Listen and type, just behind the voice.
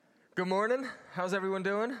Good morning. How's everyone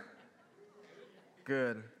doing?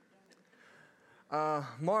 Good.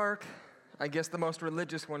 Mark, I guess the most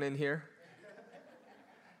religious one in here,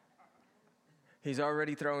 he's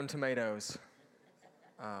already throwing tomatoes.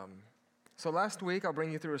 So last week, I'll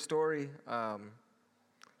bring you through a story.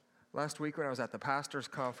 Last week when I was at the pastor's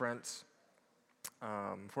conference,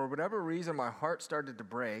 for whatever reason, my heart started to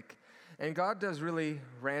break. And God does really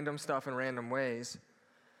random stuff in random ways.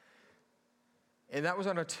 And that was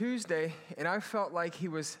on a Tuesday, and I felt like he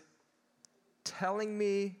was telling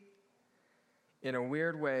me in a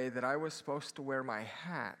weird way that I was supposed to wear my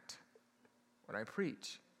hat when I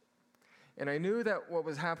preach. And I knew that what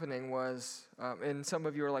was happening was, and some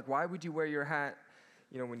of you are like, why would you wear your hat?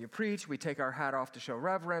 You know, when you preach, we take our hat off to show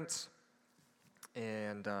reverence.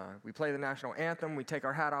 And we play the national anthem. We take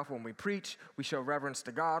our hat off when we preach. We show reverence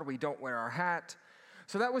to God. We don't wear our hat.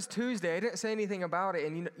 So that was Tuesday. I didn't say anything about it.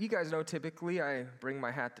 And you guys know typically I bring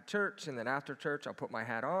my hat to church. And then after church, I'll put my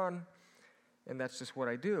hat on. And that's just what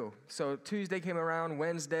I do. So Tuesday came around.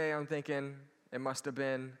 Wednesday, I'm thinking it must have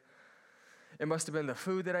been the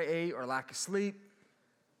food that I ate or lack of sleep.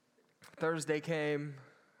 Thursday came.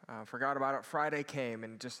 Forgot about it. Friday came,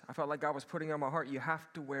 and I felt like God was putting on my heart, you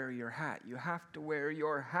have to wear your hat. You have to wear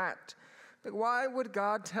your hat. Like, why would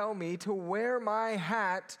God tell me to wear my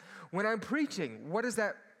hat when I'm preaching? What is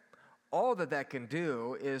that? All that can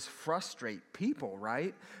do is frustrate people,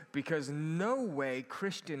 right? Because no way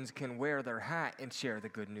Christians can wear their hat and share the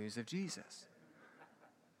good news of Jesus.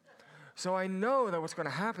 So I know that what's going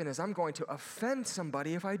to happen is I'm going to offend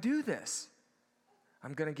somebody if I do this.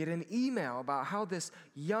 I'm going to get an email about how this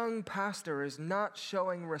young pastor is not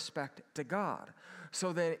showing respect to God.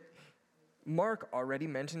 So then Mark already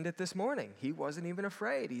mentioned it this morning. He wasn't even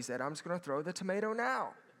afraid. He said, I'm just going to throw the tomato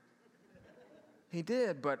now. He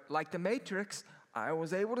did, but like the Matrix, I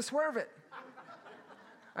was able to swerve it.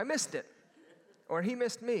 I missed it, or he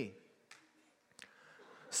missed me.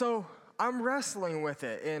 So I'm wrestling with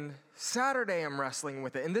it, and Saturday I'm wrestling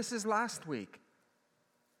with it, and this is last week.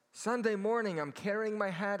 Sunday morning, I'm carrying my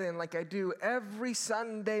hat in like I do every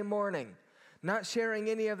Sunday morning, not sharing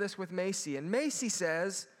any of this with Macy. And Macy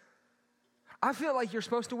says, I feel like you're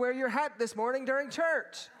supposed to wear your hat this morning during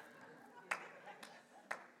church.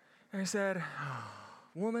 And I said, oh,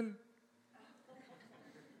 woman.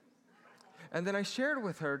 And then I shared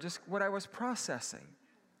with her just what I was processing.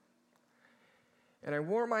 And I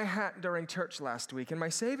wore my hat during church last week, and my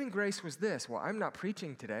saving grace was this. Well, I'm not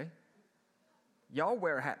preaching today. Y'all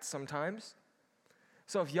wear hats sometimes.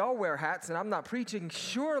 So if y'all wear hats and I'm not preaching,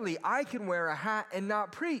 surely I can wear a hat and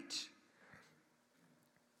not preach.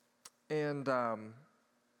 And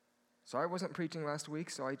so I wasn't preaching last week,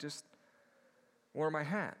 so I just wore my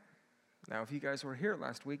hat. Now, if you guys were here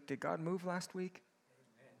last week, did God move last week?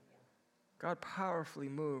 God powerfully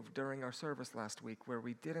moved during our service last week where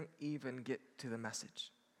we didn't even get to the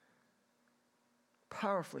message.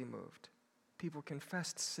 Powerfully moved. People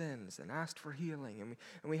confessed sins and asked for healing,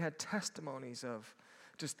 and we had testimonies of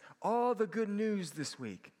just all the good news this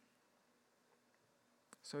week.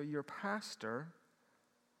 So your pastor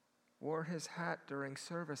wore his hat during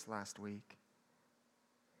service last week,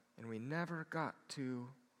 and we never got to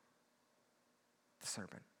the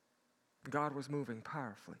sermon. God was moving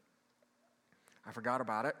powerfully. I forgot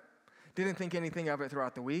about it, didn't think anything of it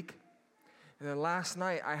throughout the week, and then last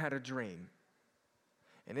night I had a dream.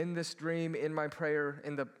 And in this dream, in the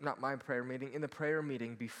prayer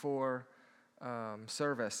meeting before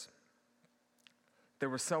service, there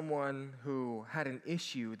was someone who had an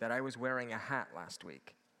issue that I was wearing a hat last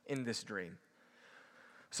week in this dream.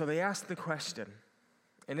 So they asked the question,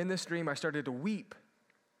 and in this dream, I started to weep.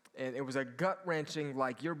 And it was a gut-wrenching,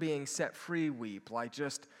 like you're being set free weep, like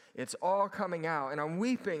just it's all coming out. And I'm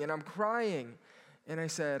weeping and I'm crying. And I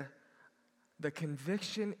said, the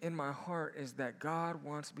conviction in my heart is that God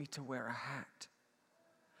wants me to wear a hat.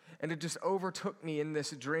 And it just overtook me in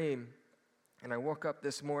this dream. And I woke up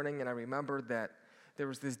this morning and I remembered that there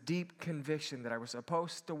was this deep conviction that I was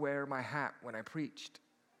supposed to wear my hat when I preached.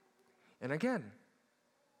 And again,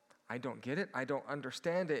 I don't get it. I don't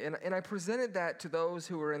understand it. And I presented that to those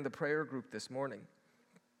who were in the prayer group this morning.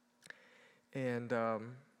 And, a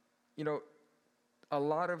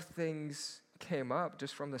lot of things came up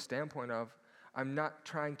just from the standpoint of, I'm not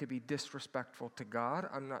trying to be disrespectful to God.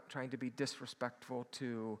 I'm not trying to be disrespectful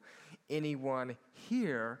to anyone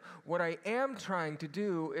here. What I am trying to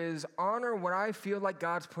do is honor what I feel like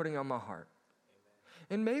God's putting on my heart.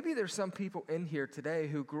 Amen. And maybe there's some people in here today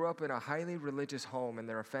who grew up in a highly religious home and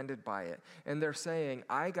they're offended by it. And they're saying,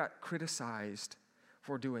 I got criticized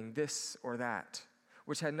for doing this or that.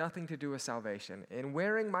 which had nothing to do with salvation. And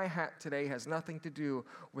wearing my hat today has nothing to do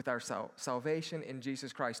with our salvation in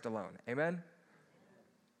Jesus Christ alone. Amen?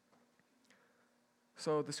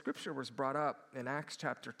 So the scripture was brought up in Acts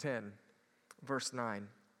chapter 10, verse 9.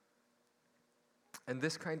 And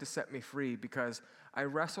this kind of set me free because I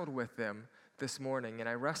wrestled with them this morning, and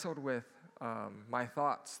I wrestled with my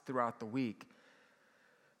thoughts throughout the week.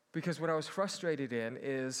 Because what I was frustrated in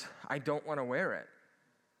is I don't want to wear it.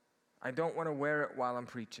 I don't want to wear it while I'm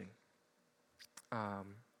preaching.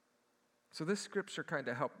 So this scripture kind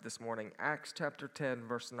of helped this morning. Acts chapter 10,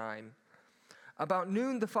 verse 9. About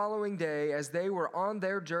noon the following day, as they were on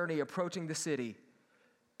their journey approaching the city,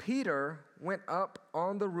 Peter went up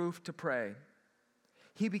on the roof to pray.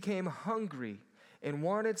 He became hungry and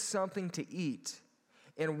wanted something to eat.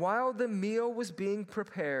 And while the meal was being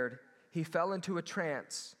prepared, he fell into a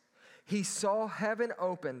trance. He saw heaven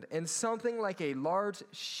opened and something like a large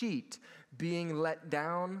sheet being let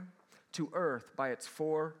down to earth by its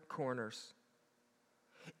four corners.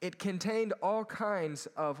 It contained all kinds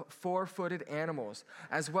of four-footed animals,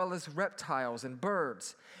 as well as reptiles and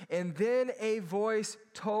birds. And then a voice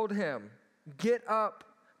told him, "Get up,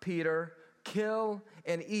 Peter, kill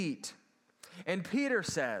and eat." And Peter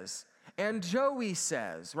says, and Joey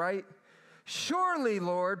says, right? "Surely,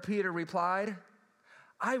 Lord," Peter replied,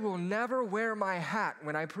 "I will never wear my hat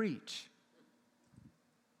when I preach."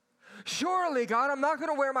 Surely, God, I'm not going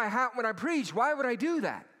to wear my hat when I preach. Why would I do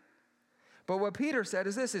that? But what Peter said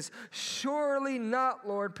is this, "Surely not,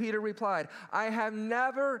 Lord," Peter replied. "I have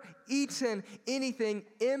never eaten anything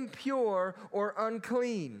impure or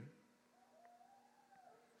unclean."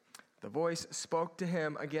 The voice spoke to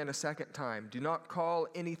him again a second time. "Do not call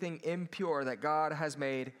anything impure that God has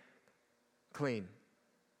made clean."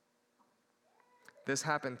 This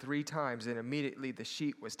happened 3 times, and immediately the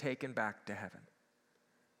sheet was taken back to heaven.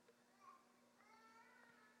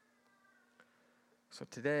 So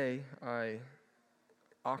today, and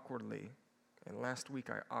last week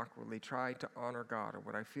I awkwardly tried to honor God or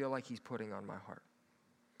what I feel like He's putting on my heart.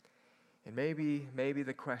 And maybe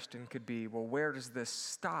the question could be, well, where does this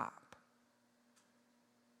stop?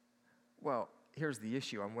 Well, here's the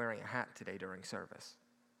issue. I'm wearing a hat today during service.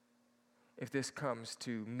 If this comes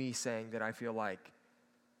to me saying that I feel like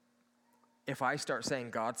if I start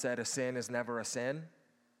saying God said a sin is never a sin,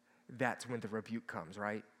 that's when the rebuke comes,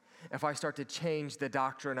 right? If I start to change the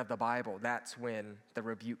doctrine of the Bible, that's when the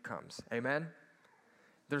rebuke comes. Amen?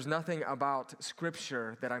 There's nothing about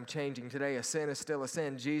Scripture that I'm changing today. A sin is still a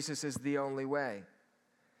sin. Jesus is the only way.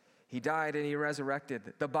 He died and He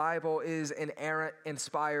resurrected. The Bible is an inerrant,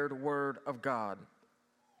 inspired Word of God.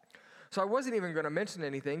 So I wasn't even going to mention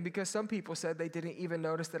anything because some people said they didn't even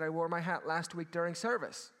notice that I wore my hat last week during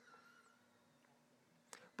service.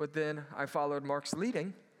 But then I followed Mark's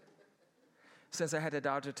leading since I had to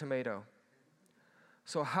dodge a tomato.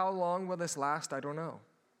 So how long will this last? I don't know.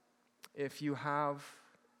 If you have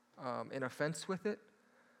an offense with it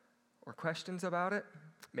or questions about it,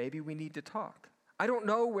 maybe we need to talk. I don't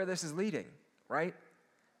know where this is leading, right?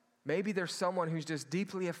 Maybe there's someone who's just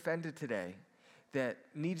deeply offended today that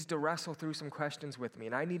needs to wrestle through some questions with me,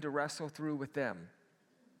 and I need to wrestle through with them.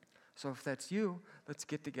 So if that's you, let's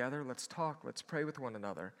get together, let's talk, let's pray with one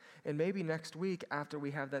another. And maybe next week, after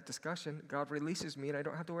we have that discussion, God releases me and I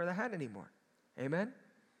don't have to wear the hat anymore. Amen?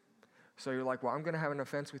 So you're like, well, I'm going to have an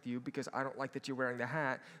offense with you because I don't like that you're wearing the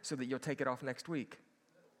hat so that you'll take it off next week.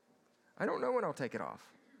 I don't know when I'll take it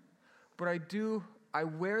off. But I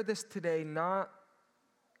wear this today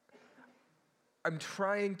I'm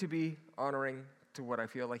trying to be honoring to what I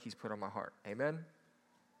feel like He's put on my heart. Amen?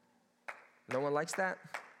 No one likes that?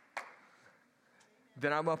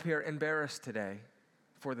 Then I'm up here embarrassed today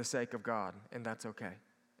for the sake of God, and that's okay.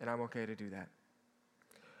 And I'm okay to do that.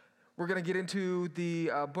 We're going to get into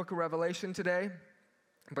the book of Revelation today,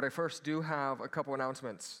 but I first do have a couple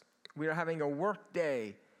announcements. We are having a work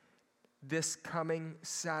day this coming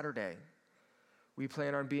Saturday. We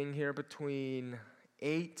plan on being here between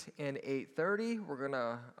 8 and 8:30. We're going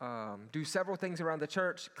to do several things around the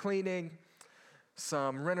church, cleaning,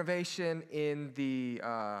 some renovation in the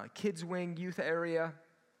kids' wing youth area.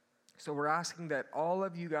 So we're asking that all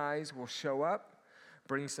of you guys will show up,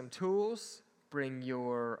 bring some tools, bring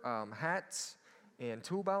your hats and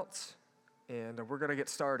tool belts, and we're going to get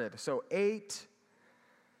started. So 8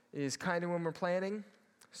 is kind of when we're planning.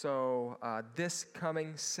 So this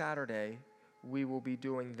coming Saturday, we will be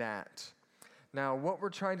doing that. Now, what we're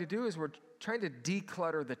trying to do is we're trying to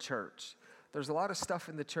declutter the church. There's a lot of stuff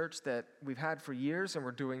in the church that we've had for years and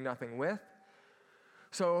we're doing nothing with.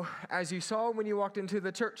 So as you saw when you walked into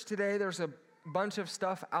the church today, there's a bunch of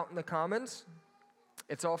stuff out in the commons.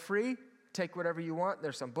 It's all free. take whatever you want.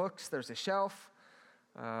 There's some books. There's a shelf.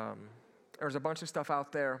 There's a bunch of stuff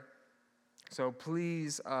out there. So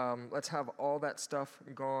please, let's have all that stuff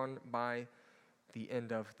gone by the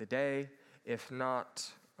end of the day. If not,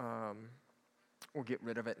 we'll get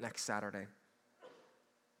rid of it next Saturday.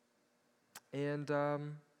 And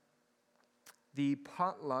the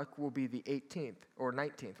potluck will be the 18th or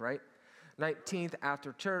 19th, right? 19th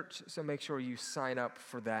after church, so make sure you sign up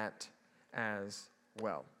for that as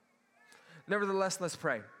well. Nevertheless, let's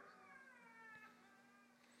pray.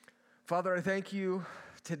 Father, I thank you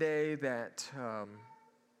today that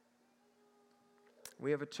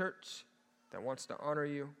we have a church that wants to honor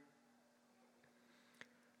you.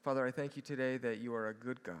 Father, I thank you today that you are a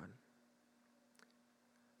good God.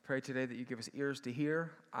 Pray today that you give us ears to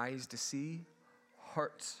hear, eyes to see,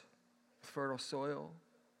 hearts with fertile soil,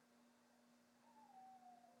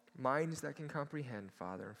 minds that can comprehend,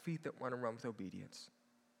 Father, feet that want to run with obedience.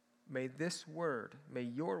 May this word, may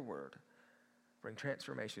your word bring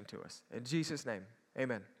transformation to us. In Jesus' name,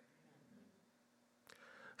 amen.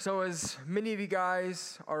 So as many of you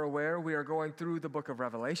guys are aware, we are going through the book of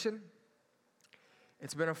Revelation.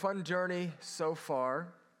 It's been a fun journey so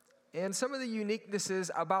far. And some of the uniquenesses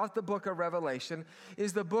about the book of Revelation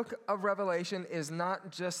is the book of Revelation is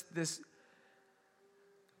not just this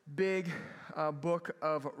big book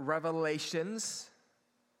of revelations.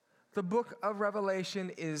 The book of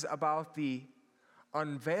Revelation is about the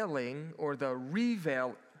unveiling or the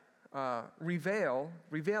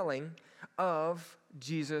revealing of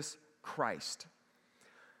Jesus Christ.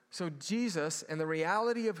 So Jesus and the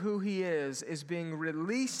reality of who he is being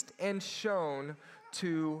released and shown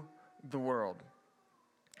to the world.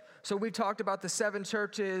 So we talked about the 7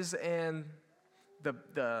 churches and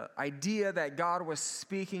the idea that God was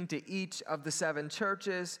speaking to each of the 7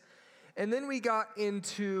 churches. And then we got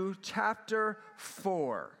into chapter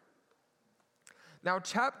 4. Now,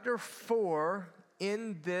 chapter 4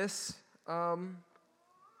 in this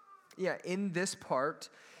part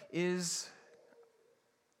is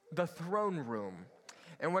the throne room.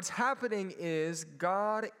 And what's happening is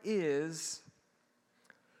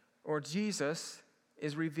Jesus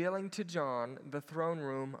is revealing to John the throne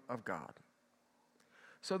room of God.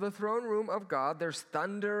 So the throne room of God, there's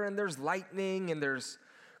thunder and there's lightning and there's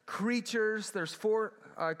creatures. There's 4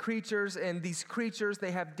 creatures, and these creatures,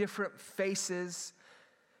 they have different faces,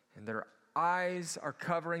 and their eyes are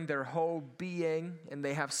covering their whole being, and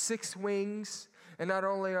they have 6 wings. And not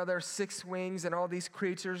only are there 6 wings and all these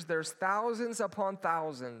creatures, there's thousands upon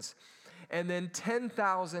thousands, and then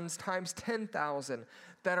 10,000s times 10,000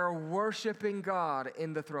 that are worshiping God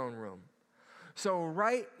in the throne room. So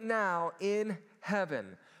right now in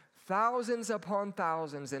heaven, thousands upon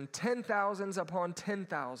thousands and 10,000s upon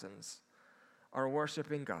 10,000s are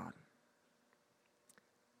worshiping God.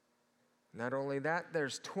 Not only that,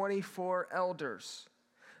 there's 24 elders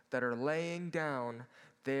that are laying down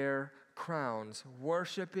their crowns,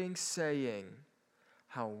 worshiping, saying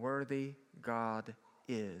how worthy God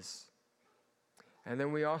is. And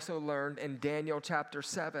then we also learned in Daniel chapter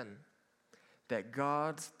 7 that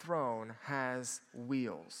God's throne has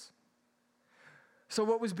wheels. So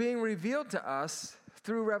what was being revealed to us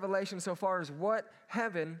through Revelation so far is what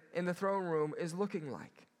heaven in the throne room is looking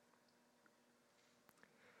like.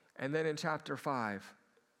 And then in chapter 5,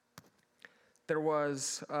 there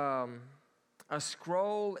was a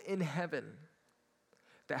scroll in heaven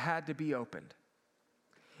that had to be opened.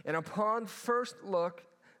 And upon first look,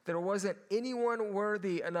 there wasn't anyone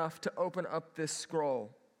worthy enough to open up this scroll.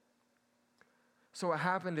 So what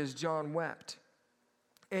happened is John wept.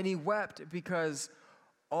 And he wept because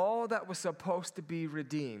all that was supposed to be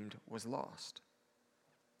redeemed was lost.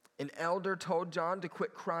 An elder told John to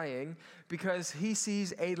quit crying because he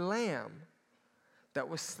sees a lamb that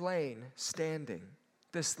was slain standing.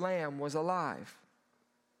 This lamb was alive.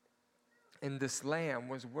 And this lamb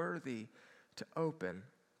was worthy to open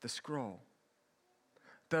the scroll.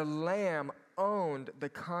 The lamb owned the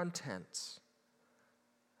contents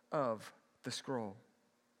of the scroll.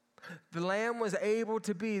 The lamb was able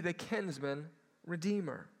to be the kinsman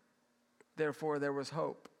redeemer. Therefore, there was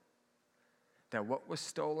hope that what was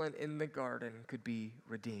stolen in the garden could be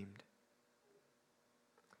redeemed.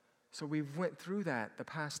 So we went through that the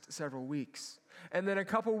past several weeks. And then a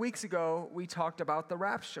couple weeks ago, we talked about the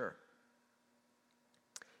rapture.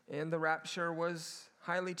 And the rapture was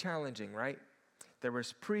highly challenging, right? There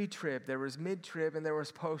was pre-trib, there was mid-trib, and there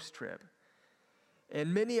was post-trib.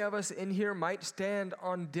 And many of us in here might stand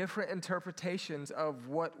on different interpretations of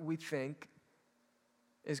what we think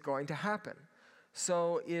is going to happen.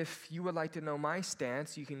 So if you would like to know my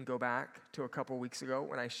stance, you can go back to a couple weeks ago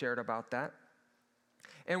when I shared about that.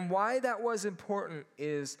 And why that was important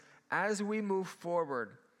is as we move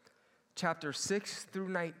forward, chapter 6 through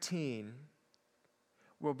 19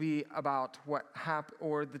 will be about what happened,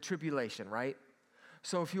 or the tribulation, right?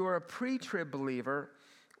 So if you are a pre-trib believer,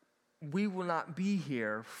 we will not be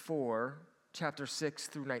here for chapter 6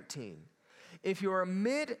 through 19. If you're a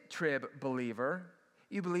mid-trib believer,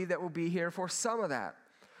 you believe that we'll be here for some of that.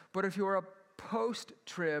 But if you're a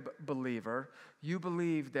post-trib believer, you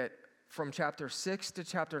believe that from chapter 6 to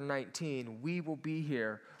chapter 19, we will be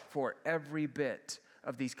here for every bit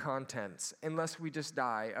of these contents, unless we just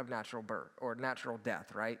die of natural birth or natural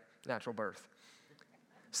death, right? Natural birth.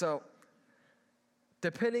 So,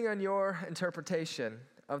 depending on your interpretation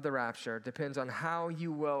of the rapture, depends on how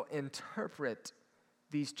you will interpret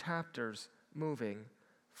these chapters moving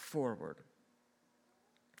forward.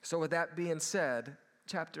 So, with that being said,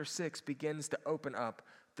 chapter 6 begins to open up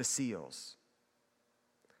the seals.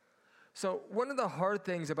 So, one of the hard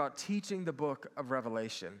things about teaching the book of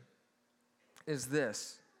Revelation is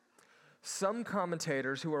this. Some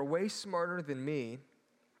commentators who are way smarter than me,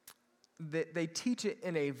 they teach it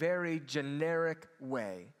in a very generic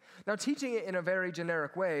way. Now, teaching it in a very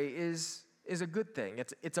generic way is a good thing.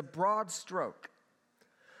 It's a broad stroke.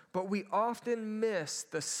 But we often miss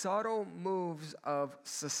the subtle moves of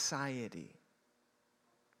society.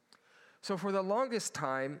 So for the longest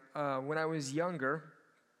time, when I was younger,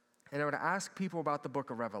 and I would ask people about the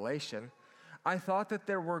book of Revelation, I thought that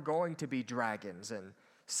there were going to be dragons and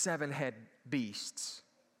seven-head beasts,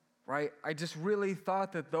 right? I just really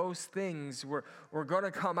thought that those things were going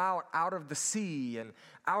to come out of the sea and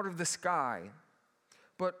out of the sky.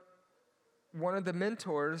 But one of the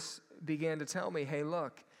mentors began to tell me, hey,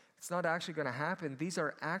 look, it's not actually going to happen. These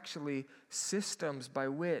are actually systems by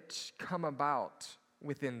which come about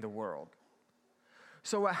within the world.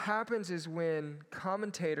 So what happens is when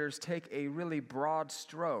commentators take a really broad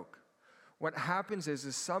stroke, what happens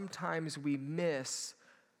is sometimes we miss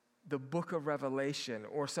the book of Revelation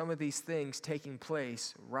or some of these things taking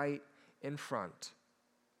place right in front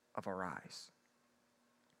of our eyes.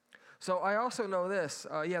 So I also know this.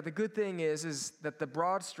 The good thing is that the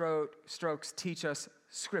broad strokes teach us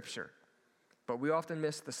Scripture, but we often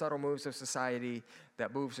miss the subtle moves of society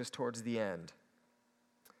that moves us towards the end.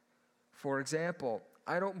 For example,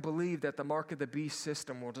 I don't believe that the mark of the beast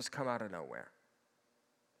system will just come out of nowhere.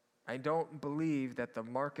 I don't believe that the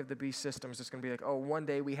mark of the beast system is just going to be like, oh, one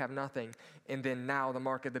day we have nothing, and then now the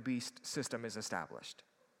mark of the beast system is established.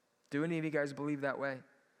 Do any of you guys believe that way?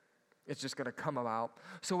 It's just going to come about.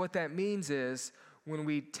 So what that means is when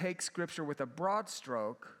we take Scripture with a broad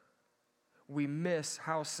stroke, we miss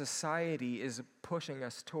how society is pushing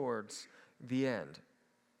us towards the end.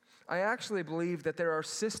 I actually believe that there are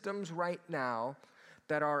systems right now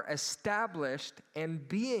that are established and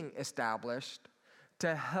being established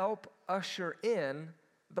to help usher in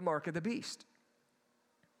the mark of the beast.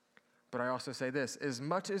 But I also say this, as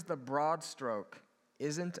much as the broad stroke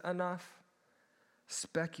isn't enough,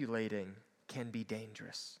 speculating can be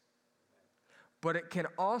dangerous. But it can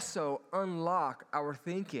also unlock our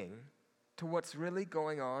thinking to what's really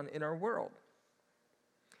going on in our world.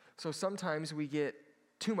 So sometimes we get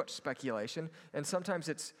too much speculation, and sometimes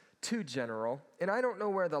it's too general, and I don't know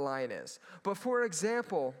where the line is. But for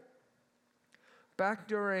example, back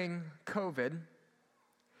during COVID,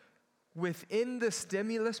 within the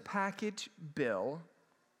stimulus package bill,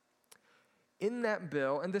 in that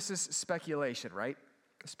bill, and this is speculation, right?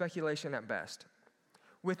 Speculation at best.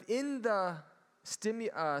 Within the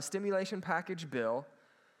stimulation package bill,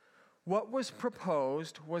 what was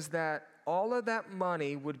proposed was that all of that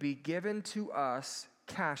money would be given to us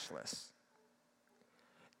cashless.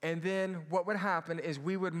 And then what would happen is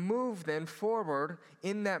we would move then forward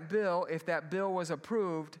in that bill, if that bill was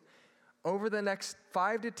approved, over the next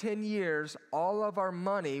 5 to 10 years, all of our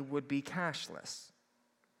money would be cashless.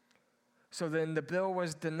 So then the bill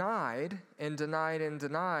was denied and denied and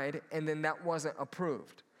denied, and then that wasn't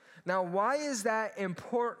approved. Now, why is that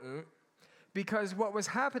important? Because what was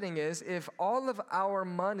happening is if all of our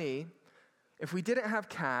money, if we didn't have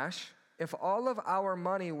cash, if all of our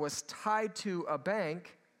money was tied to a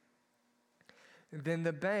bank, then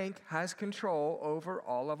the bank has control over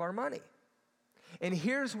all of our money. And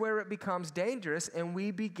here's where it becomes dangerous, and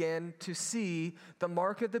we begin to see the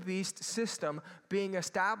mark of the beast system being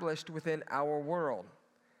established within our world.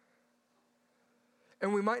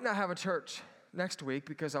 And we might not have a church next week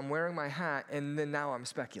because I'm wearing my hat, and then now I'm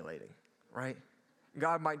speculating, right?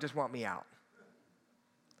 God might just want me out.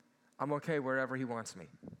 I'm okay wherever he wants me.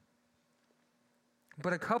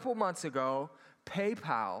 But a couple months ago,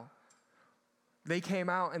 PayPal, they came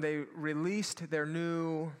out and they released their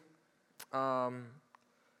new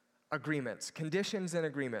agreements, conditions and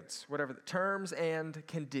agreements, whatever, the terms and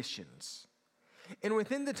conditions. And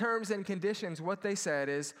within the terms and conditions, what they said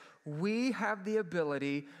is, we have the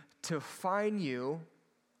ability to fine you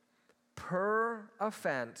per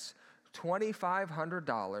offense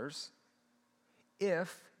 $2,500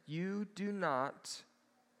 if you do not,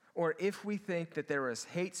 or if we think that there is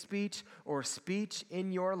hate speech or speech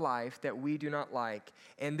in your life that we do not like.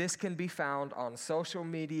 And this can be found on social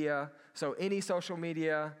media, so any social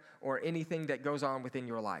media or anything that goes on within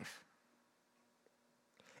your life.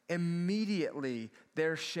 Immediately,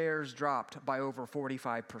 their shares dropped by over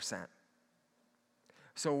 45%.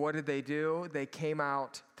 So what did they do? They came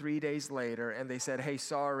out 3 days later and they said, hey,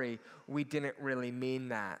 sorry, we didn't really mean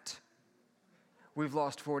that. We've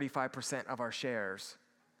lost 45% of our shares.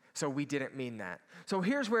 So we didn't mean that. So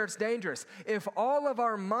here's where it's dangerous. If all of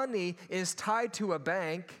our money is tied to a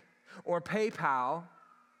bank or PayPal,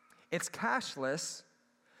 it's cashless,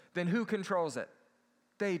 then who controls it?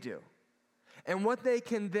 They do. And what they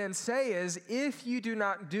can then say is, if you do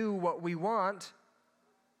not do what we want,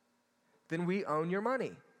 then we own your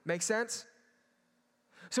money. Make sense?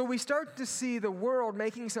 So we start to see the world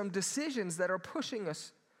making some decisions that are pushing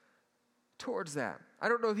us towards that. I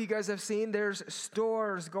don't know if you guys have seen, there's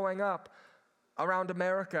stores going up around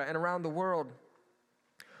America and around the world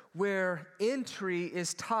where entry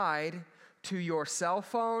is tied to your cell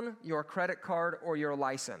phone, your credit card, or your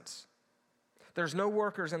license. There's no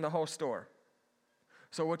workers in the whole store.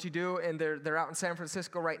 So what you do, and they're out in San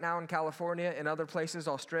Francisco right now, in California, and other places,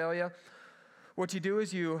 Australia. What you do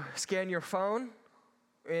is you scan your phone,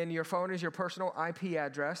 and your phone is your personal IP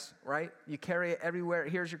address, right? You carry it everywhere.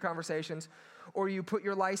 Here's your conversations. Or you put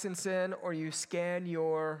your license in, or you scan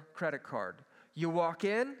your credit card. You walk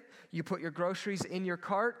in, you put your groceries in your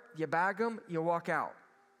cart, you bag them, you walk out.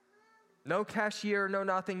 No cashier, no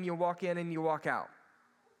nothing. You walk in and you walk out.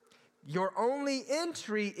 Your only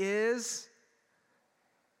entry is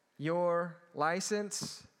your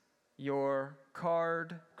license, your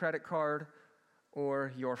card, credit card,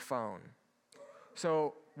 or your phone.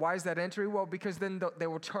 So why is that entry? Well, because then they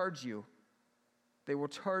will charge you. They will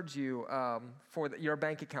charge you for your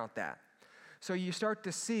bank account that. So you start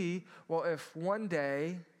to see, well, if one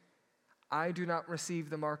day I do not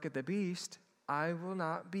receive the mark of the beast, I will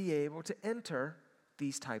not be able to enter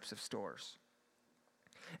these types of stores.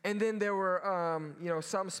 And then there were,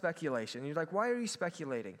 some speculation. You're like, why are you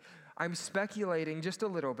speculating? I'm speculating just a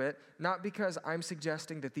little bit, not because I'm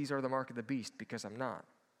suggesting that these are the mark of the beast, because I'm not.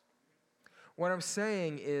 What I'm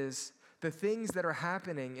saying is the things that are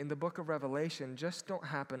happening in the book of Revelation just don't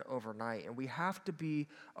happen overnight, and we have to be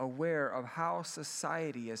aware of how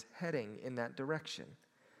society is heading in that direction.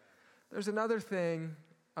 There's another thing,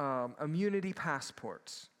 immunity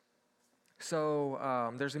passports.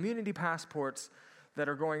 So there's immunity passports that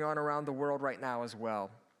are going on around the world right now as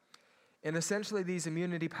well. And essentially these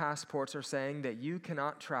immunity passports are saying that you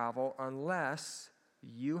cannot travel unless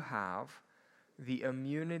you have the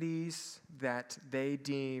immunities that they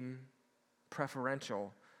deem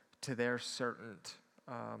preferential to their certain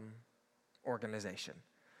organization.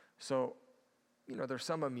 So, there's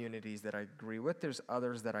some immunities that I agree with. There's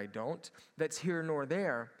others that I don't. That's here nor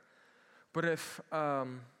there. But if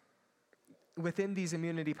within these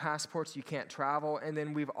immunity passports, you can't travel. And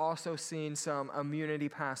then we've also seen some immunity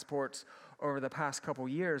passports over the past couple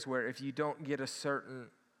years where if you don't get a certain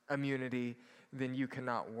immunity, then you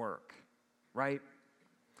cannot work, right?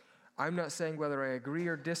 I'm not saying whether I agree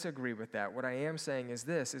or disagree with that. What I am saying is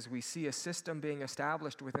this, is we see a system being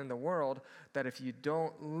established within the world that if you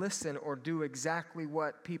don't listen or do exactly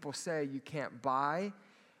what people say, you can't buy,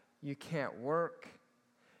 you can't work,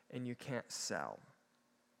 and you can't sell.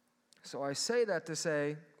 So I say that to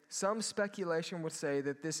say, some speculation would say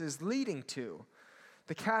that this is leading to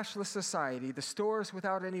the cashless society, the stores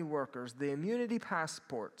without any workers, the immunity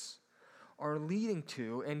passports are leading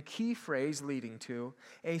to, and key phrase leading to,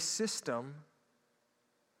 a system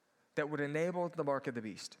that would enable the mark of the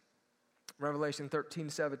beast. Revelation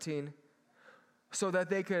 13:17, so that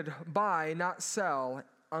they could buy, not sell,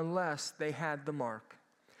 unless they had the mark,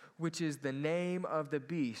 which is the name of the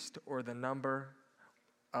beast or the number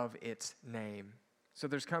of its name. So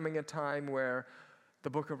there's coming a time where the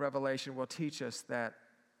book of Revelation will teach us that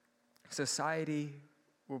society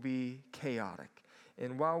will be chaotic.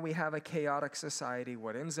 And while we have a chaotic society,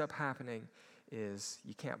 what ends up happening is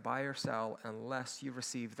you can't buy or sell unless you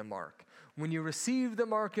receive the mark. When you receive the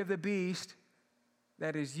mark of the beast,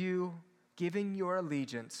 that is you giving your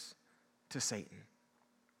allegiance to Satan.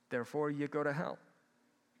 Therefore, you go to hell.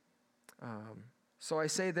 So I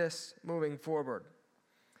say this moving forward.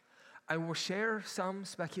 I will share some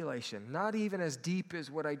speculation, not even as deep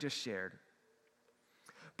as what I just shared,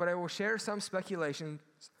 but I will share some speculations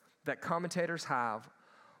that commentators have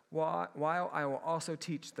while I will also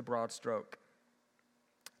teach the broad stroke.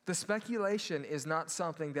 The speculation is not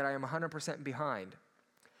something that I am 100% behind,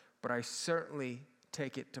 but I certainly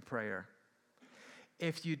take it to prayer.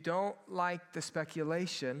 If you don't like the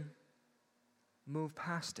speculation, move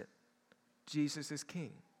past it. Jesus is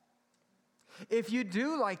king. If you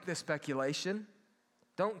do like the speculation,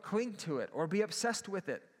 don't cling to it or be obsessed with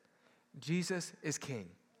it. Jesus is king.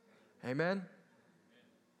 Amen?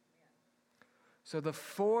 So the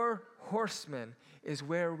 4 horsemen is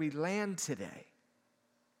where we land today.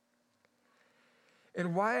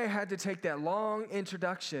 And why I had to take that long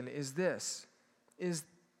introduction is this, is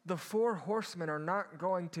the 4 horsemen are not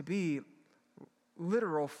going to be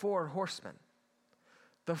literal 4 horsemen.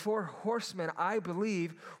 The 4 horsemen, I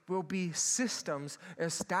believe, will be systems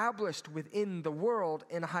established within the world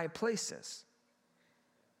in high places.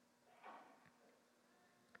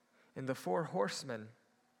 And the 4 horsemen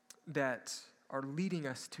that are leading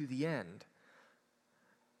us to the end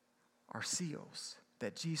are seals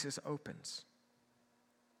that Jesus opens.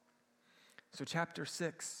 So chapter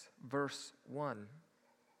 6, verse 1.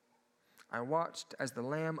 I watched as the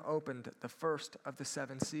Lamb opened the first of the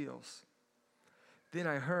 7 seals. Then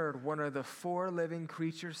I heard one of the 4 living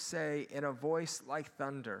creatures say in a voice like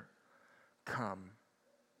thunder, "Come."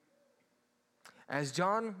 As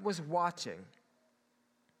John was watching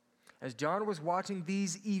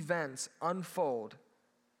these events unfold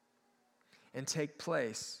and take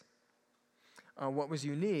place, what was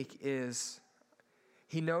unique is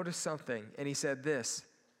he noticed something, and he said this,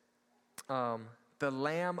 the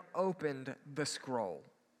Lamb opened the scroll.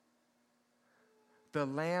 The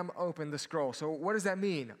Lamb opened the scroll. So what does that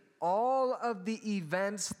mean? All of the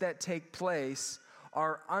events that take place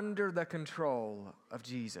are under the control of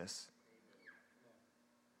Jesus.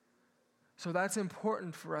 So that's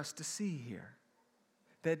important for us to see here,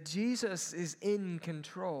 that Jesus is in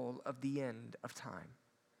control of the end of time.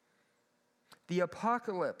 The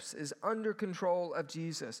apocalypse is under control of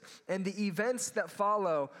Jesus, and the events that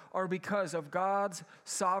follow are because of God's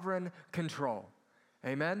sovereign control.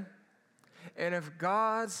 Amen? And if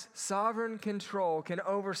God's sovereign control can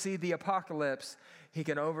oversee the apocalypse, he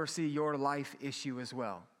can oversee your life issue as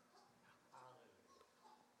well.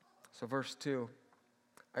 So verse 2,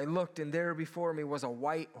 I looked, and there before me was a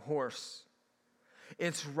white horse.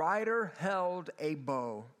 Its rider held a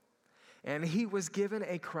bow, and he was given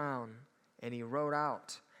a crown, and he rode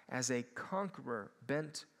out as a conqueror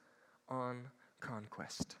bent on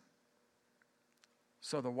conquest.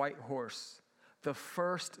 So the white horse, the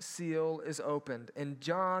first seal is opened, and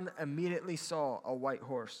John immediately saw a white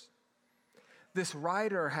horse. This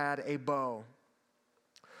rider had a bow.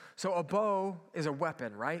 So a bow is a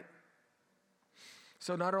weapon, right?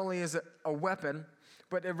 So not only is it a weapon,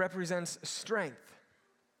 but it represents strength.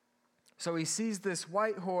 So he sees this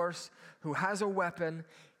white horse who has a weapon,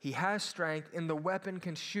 he has strength, and the weapon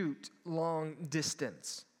can shoot long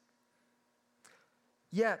distance.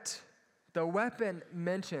 Yet, the weapon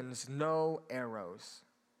mentions no arrows.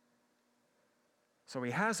 So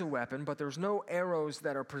he has a weapon, but there's no arrows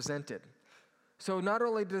that are presented. So not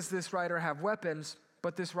only does this rider have weapons,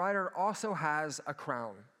 but this rider also has a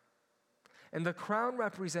crown. And the crown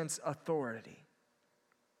represents authority.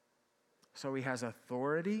 So he has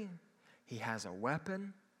authority, he has a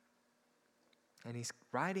weapon, and he's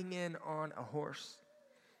riding in on a horse.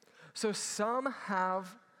 So some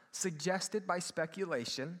have suggested by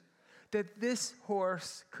speculation that this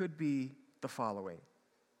horse could be the following.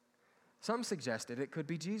 Some suggested it could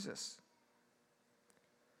be Jesus.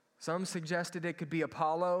 Some suggested it could be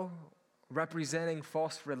Apollo, representing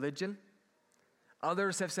false religion.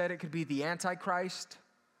 Others have said it could be the Antichrist,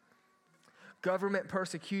 government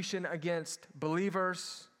persecution against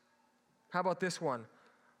believers. How about this one?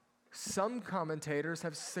 Some commentators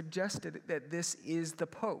have suggested that this is the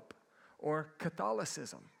Pope or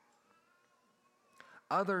Catholicism.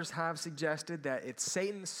 Others have suggested that it's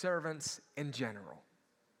Satan's servants in general.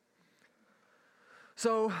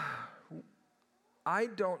 So I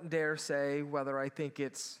don't dare say whether I think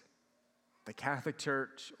it's the Catholic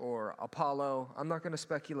Church or Apollo. I'm not going to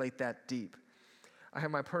speculate that deep. I have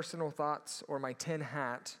my personal thoughts or my tin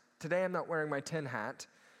hat. Today I'm not wearing my tin hat.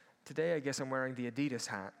 Today I guess I'm wearing the Adidas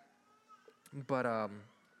hat. But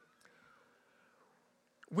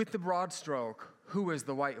with the broad stroke, who is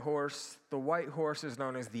the white horse? The white horse is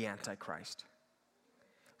known as the Antichrist.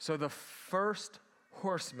 So the first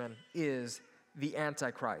horseman is the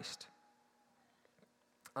Antichrist.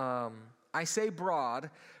 I say broad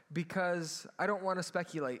because I don't want to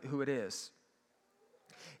speculate who it is.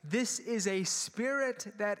 This is a spirit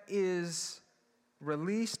that is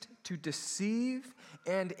released to deceive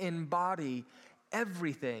and embody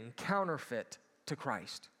everything counterfeit to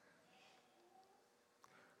Christ.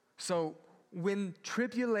 So when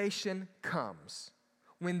tribulation comes,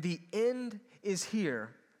 when the end is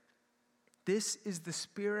here, this is the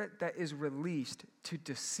spirit that is released to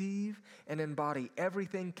deceive and embody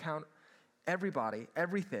everything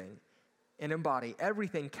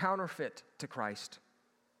counterfeit to Christ.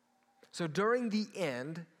 So during the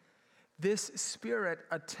end, this spirit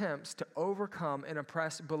attempts to overcome and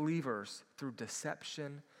oppress believers through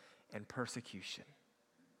deception and persecution.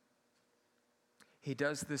 He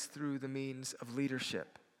does this through the means of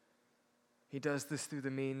leadership. He does this through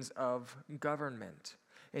the means of government.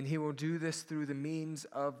 And he will do this through the means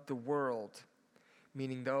of the world,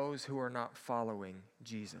 meaning those who are not following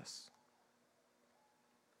Jesus.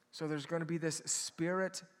 So there's going to be this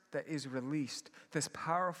spirit that is released, this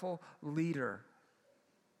powerful leader.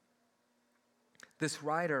 This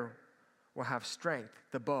rider will have strength,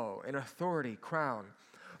 the bow, and authority, crown.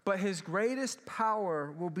 But his greatest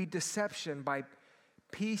power will be deception by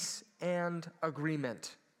peace and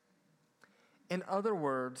agreement. In other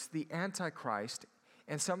words, the Antichrist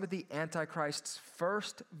and some of the Antichrist's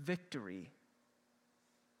first victory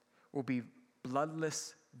will be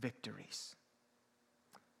bloodless victories.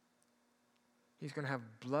 He's going to have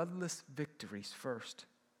bloodless victories first.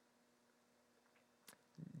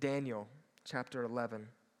 Daniel chapter 11,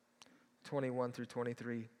 21 through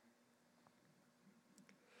 23.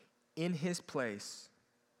 In his place,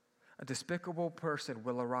 a despicable person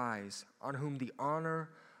will arise on whom the honor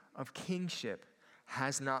of kingship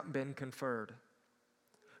has not been conferred.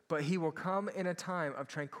 But he will come in a time of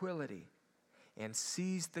tranquility and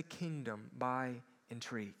seize the kingdom by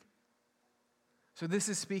intrigue. So this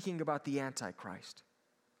is speaking about the Antichrist.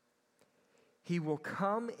 He will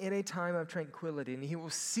come in a time of tranquility and he will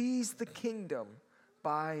seize the kingdom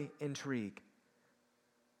by intrigue.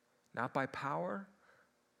 Not by power,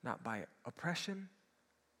 not by oppression,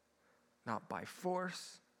 not by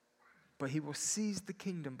force, but he will seize the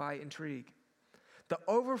kingdom by intrigue. The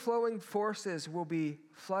overflowing forces will be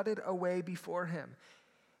flooded away before him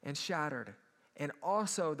and shattered, and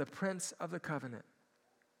also the prince of the covenant.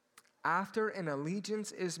 After an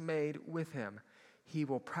allegiance is made with him, he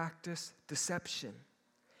will practice deception,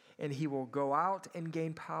 and he will go out and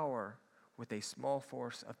gain power with a small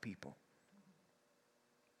force of people.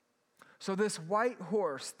 So this white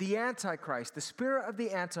horse, the Antichrist, the spirit of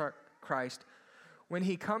the Antichrist, when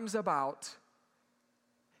he comes about,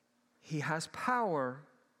 he has power,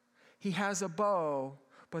 he has a bow,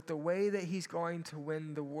 but the way that he's going to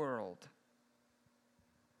win the world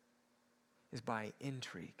is by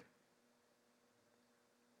intrigue.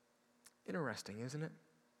 Interesting, isn't it?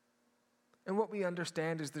 And what we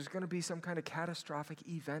understand is there's going to be some kind of catastrophic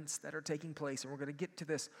events that are taking place, and we're going to get to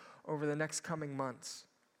this over the next coming months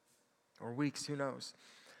or weeks, who knows.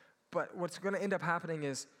 But what's going to end up happening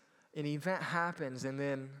is an event happens, and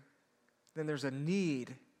then there's a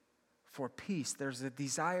need for peace. There's a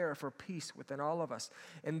desire for peace within all of us.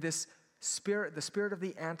 And this spirit, the spirit of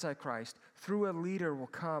the Antichrist, through a leader will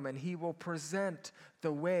come, and he will present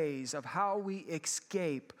the ways of how we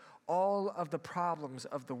escape all of the problems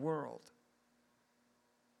of the world.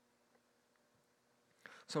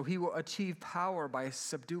 So he will achieve power by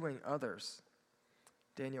subduing others.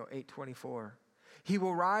 Daniel 8:24. He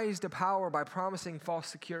will rise to power by promising false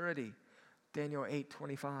security. Daniel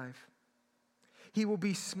 8:25. He will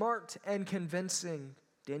be smart and convincing.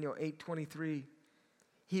 Daniel 8:23.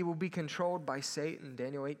 He will be controlled by Satan.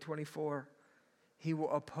 Daniel 8:24. He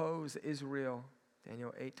will oppose Israel.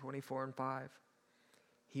 Daniel 8:24 and 5.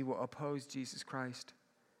 He will oppose Jesus Christ.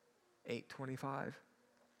 8:25.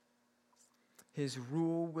 His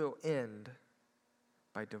rule will end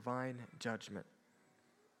by divine judgment.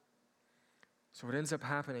 So what ends up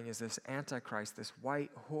happening is this Antichrist, this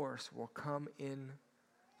white horse, will come in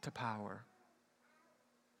to power.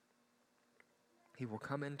 He will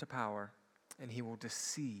come into power and he will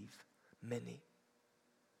deceive many.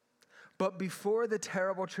 But before the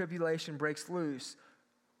terrible tribulation breaks loose,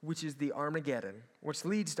 which is the Armageddon, which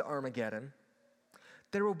leads to Armageddon,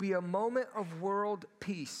 there will be a moment of world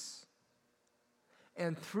peace.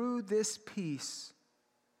 And through this peace,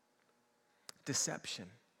 deception.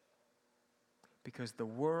 Because the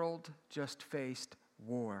world just faced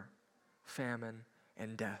war, famine,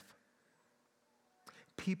 and death.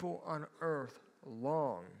 People on earth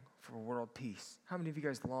long for world peace. How many of you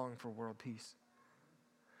guys long for world peace?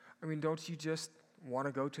 I mean, don't you just want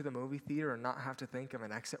to go to the movie theater and not have to think of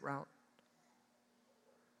an exit route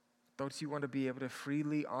Don't you want to be able to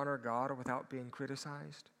freely honor God without being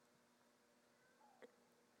criticized?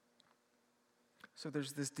 So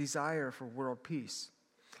there's this desire for world peace.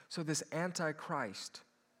 So this Antichrist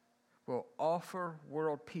will offer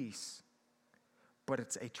world peace, but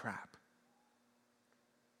it's a trap.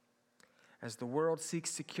 As the world seeks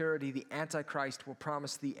security, the Antichrist will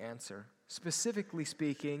promise the answer. Specifically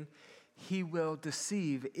speaking, he will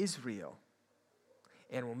deceive Israel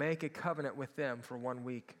and will make a covenant with them for 1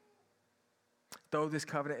 week. Though this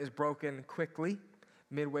covenant is broken quickly,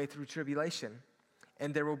 midway through tribulation,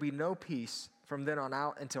 and there will be no peace from then on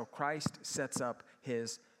out until Christ sets up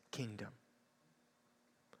his kingdom.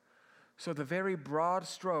 So the very broad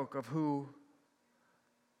stroke of who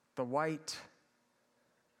the white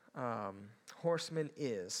horseman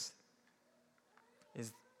is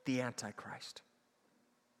the Antichrist.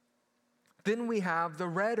 Then we have the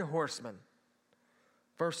red horseman.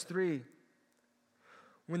 Verse 3,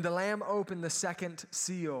 when the Lamb opened the second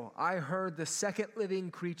seal, I heard the second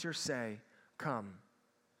living creature say, "Come."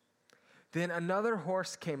 Then another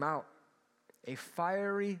horse came out, a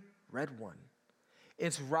fiery red one.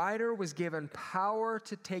 Its rider was given power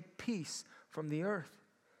to take peace from the earth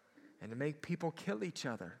and to make people kill each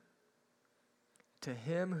other. To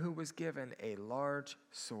him who was given a large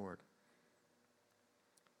sword.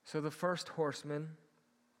 So the first horseman,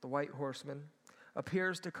 the white horseman,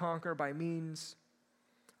 appears to conquer by means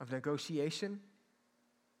of negotiation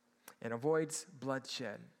and avoids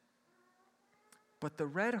bloodshed. But the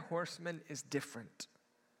red horseman is different.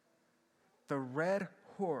 The red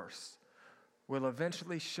horse will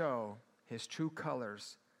eventually show his true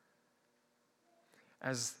colors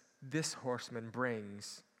as this horseman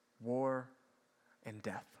brings war and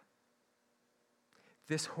death.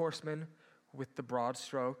 This horseman with the broad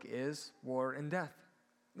stroke is war and death.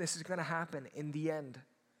 This is going to happen in the end.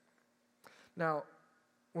 Now,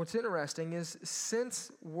 what's interesting is since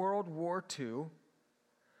World War II,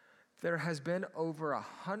 there has been over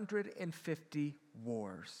 150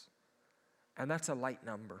 wars, and that's a light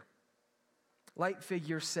number. Light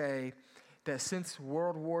figures say that since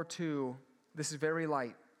World War II, this is very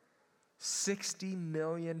light, 60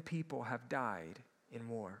 million people have died in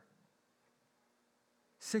war.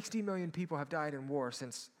 60 million people have died in war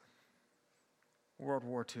since World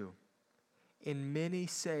War II. And many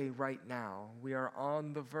say right now we are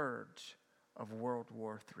on the verge of World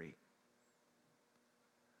War III.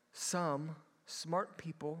 Some smart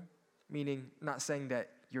people, meaning not saying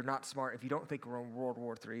that you're not smart if you don't think we're in World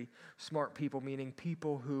War III, smart people meaning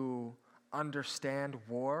people who understand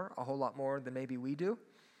war a whole lot more than maybe we do.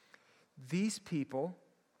 These people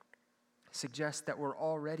suggest that we're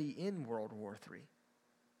already in World War III.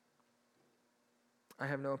 I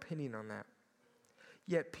have no opinion on that.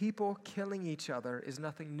 Yet people killing each other is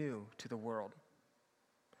nothing new to the world.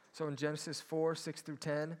 So in Genesis 4, 6 through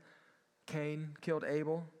 10, Cain killed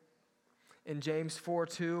Abel. In James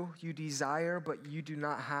 4:2, you desire, but you do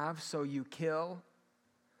not have, so you kill.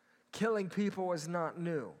 Killing people is not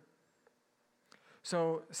new.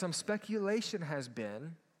 So some speculation has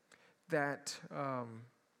been that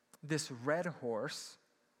this red horseman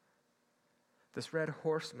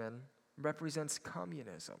represents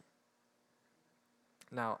communism.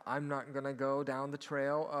 Now, I'm not going to go down the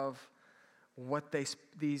trail of what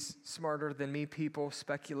these smarter than me people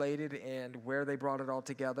speculated and where they brought it all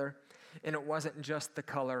together. And it wasn't just the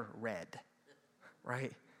color red,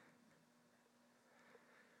 right?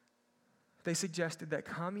 They suggested that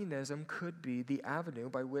communism could be the avenue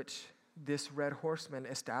by which this red horseman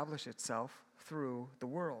established itself through the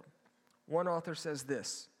world. One author says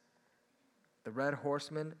this: the red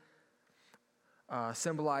horseman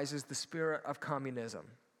symbolizes the spirit of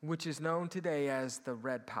communism, which is known today as the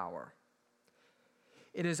Red Power.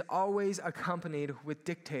 It is always accompanied with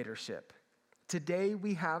dictatorship. Today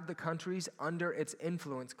we have the countries under its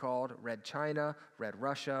influence called Red China, Red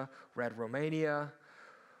Russia, Red Romania,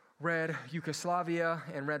 Red Yugoslavia,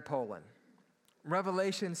 and Red Poland.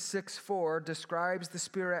 Revelation 6:4 describes the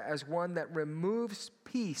spirit as one that removes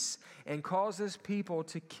peace and causes people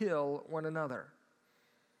to kill one another.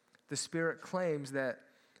 The spirit claims that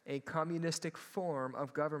a communistic form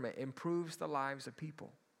of government improves the lives of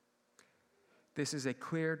people. This is a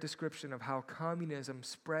clear description of how communism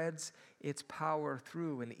spreads its power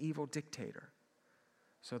through an evil dictator.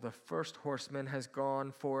 So the first horseman has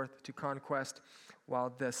gone forth to conquest, while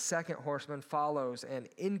the second horseman follows and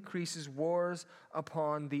increases wars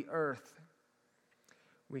upon the earth.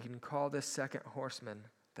 We can call this second horseman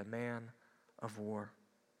the man of war.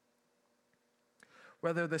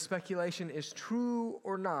 Whether the speculation is true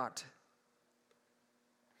or not,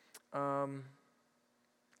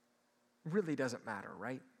 really doesn't matter,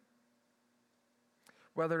 right?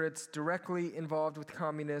 Whether it's directly involved with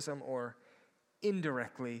communism or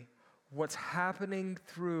indirectly, what's happening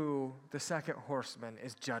through the second horseman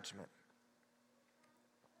is judgment.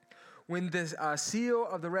 When the seal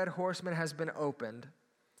of the red horseman has been opened,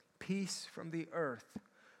 peace from the earth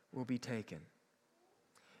will be taken.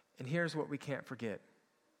 And here's what we can't forget.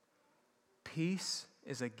 Peace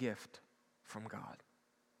is a gift from God.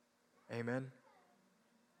 Amen?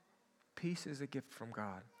 Peace is a gift from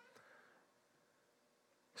God.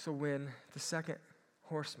 So when the second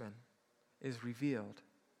horseman is revealed,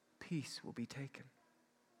 peace will be taken.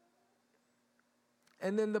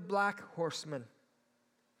 And then the black horseman.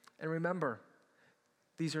 And remember,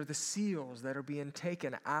 these are the seals that are being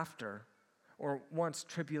taken after or once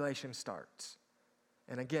tribulation starts.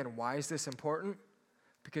 And again, why is this important?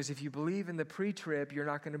 Because if you believe in the pre-trib, you're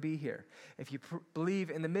not going to be here. If you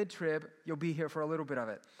believe in the mid-trib, you'll be here for a little bit of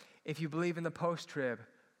it. If you believe in the post-trib,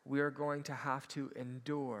 we are going to have to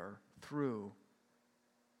endure through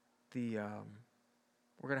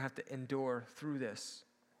we're going to have to endure through this.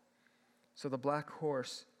 So the black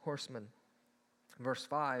horseman, verse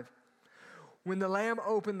 5, when the Lamb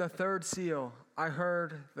opened the third seal, I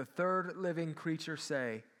heard the third living creature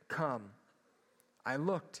say, "Come." I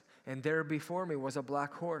looked, and there before me was a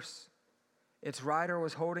black horse. Its rider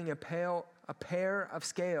was holding a pair of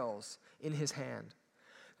scales in his hand.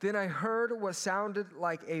 Then I heard what sounded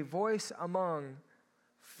like a voice among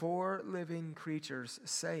 4 living creatures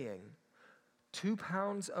saying, 2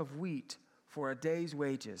 pounds of wheat for a day's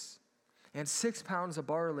wages, and 6 pounds of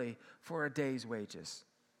barley for a day's wages.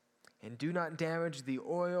 And do not damage the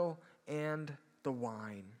oil and the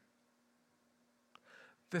wine.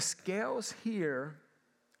 The scales here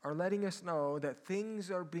are letting us know that things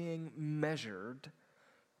are being measured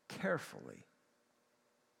carefully.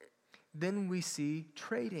 Then we see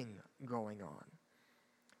trading going on.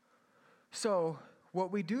 So,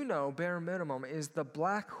 what we do know, bare minimum, is the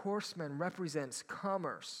black horseman represents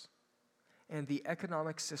commerce and the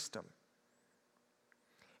economic system.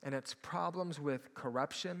 And its problems with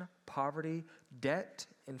corruption, poverty, debt,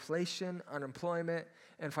 inflation, unemployment,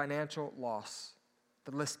 and financial loss.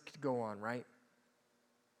 The list could go on, right?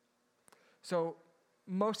 So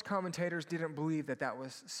most commentators didn't believe that that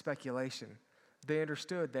was speculation. They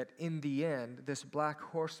understood that in the end, this black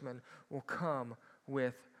horseman will come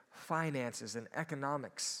with finances and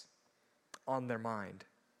economics on their mind.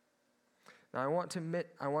 Now I want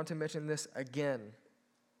to mention this again.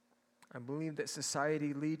 I believe that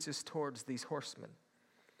society leads us towards these horsemen,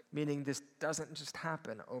 meaning this doesn't just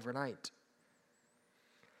happen overnight.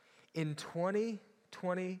 In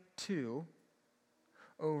 2022,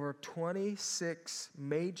 over 26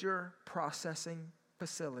 major processing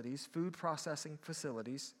facilities, food processing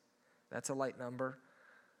facilities, that's a light number,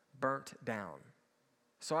 burnt down.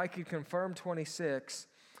 So I could confirm 26.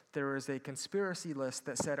 There is a conspiracy list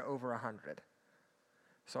that said over 100.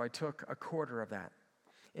 So I took a quarter of that.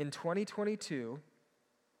 In 2022,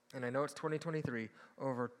 and I know it's 2023,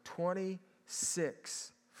 over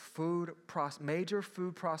 26 major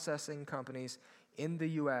food processing companies in the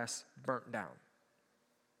U.S. burnt down.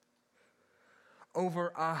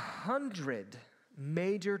 Over 100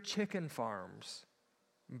 major chicken farms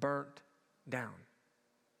burnt down.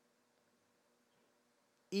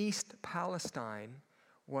 East Palestine,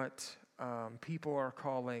 what people are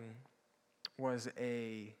calling was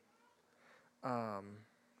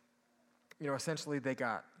essentially they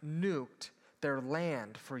got nuked. Their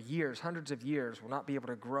land for years, hundreds of years, will not be able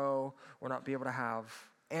to grow, will not be able to have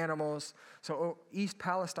animals. So East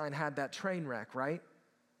Palestine had that train wreck, right?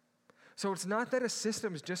 So it's not that a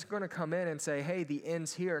system is just going to come in and say, hey, the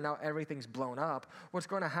end's here, now everything's blown up. What's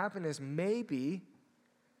going to happen is maybe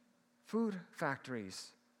food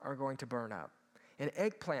factories are going to burn up, and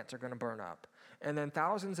eggplants are going to burn up, and then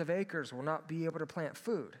thousands of acres will not be able to plant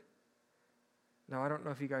food. Now, I don't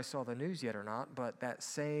know if you guys saw the news yet or not, but that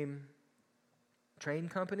same train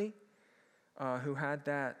company who had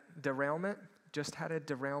that derailment just had a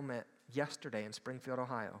derailment yesterday in Springfield,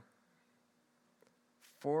 Ohio.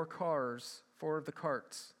 4 of the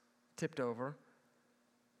carts tipped over.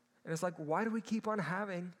 And it's like, why do we keep on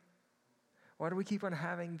having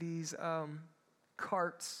these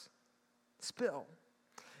carts spill?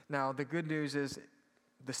 Now, the good news is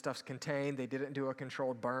the stuff's contained. They didn't do a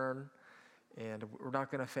controlled burn. And we're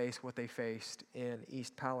not going to face what they faced in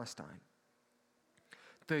East Palestine.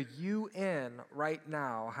 The UN right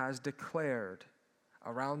now has declared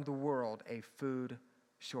around the world a food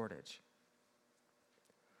shortage.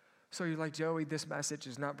 So you're like, Joey, this message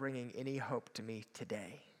is not bringing any hope to me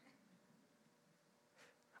today.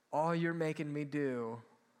 All you're making me do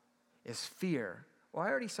is fear Well, I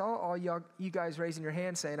already saw all you guys raising your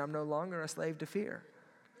hand saying, I'm no longer a slave to fear.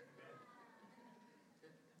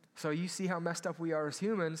 So you see how messed up we are as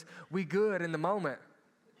humans. We good in the moment.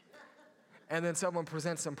 And then someone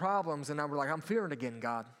presents some problems, and now we're like, I'm fearing again,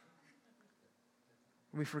 God.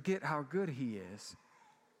 We forget how good he is.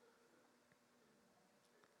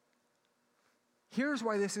 Here's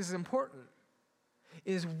why this is important,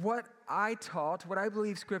 is what I taught, what I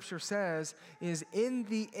believe Scripture says, is in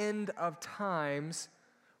the end of times,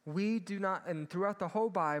 we do not, and throughout the whole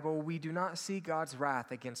Bible, we do not see God's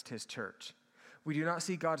wrath against his church. We do not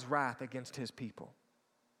see God's wrath against his people.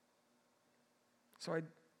 So I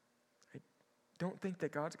don't think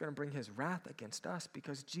that God's going to bring his wrath against us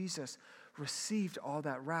because Jesus received all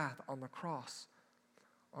that wrath on the cross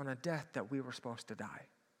on a death that we were supposed to die.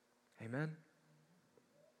 Amen?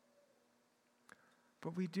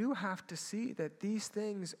 But we do have to see that these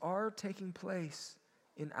things are taking place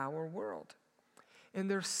in our world. And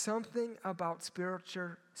there's something about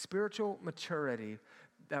spiritual maturity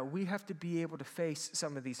that we have to be able to face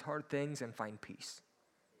some of these hard things and find peace.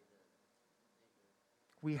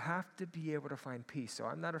 We have to be able to find peace. So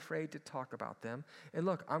I'm not afraid to talk about them. And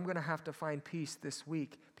look, I'm going to have to find peace this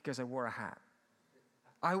week because I wore a hat.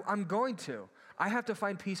 I'm going to. I have to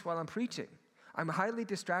find peace while I'm preaching. I'm highly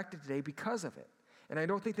distracted today because of it. And I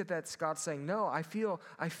don't think that that's God saying, no, I feel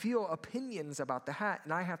opinions about the hat,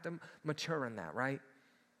 and I have to mature in that, right?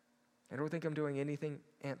 I don't think I'm doing anything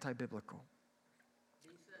anti-biblical.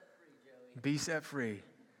 Be set free, Joey. Be set free.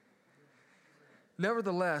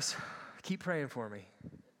 Nevertheless, keep praying for me.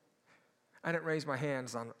 I didn't raise my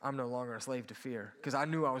hands on I'm no longer a slave to fear because I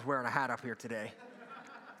knew I was wearing a hat up here today.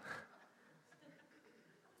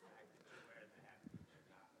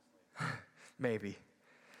 Maybe.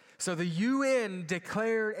 So the UN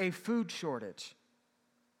declared a food shortage.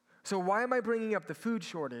 So why am I bringing up the food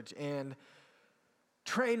shortage and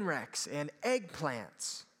train wrecks and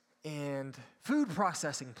eggplants and food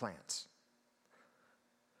processing plants?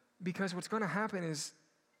 Because what's going to happen is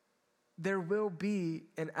there will be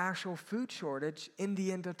an actual food shortage in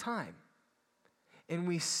the end of time. And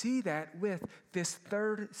we see that with this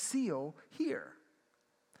third seal here.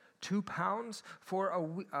 2 pounds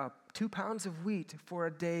for 2 pounds of wheat for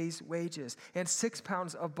a day's wages, and 6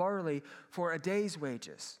 pounds of barley for a day's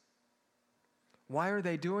wages. Why are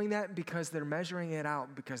they doing that? Because they're measuring it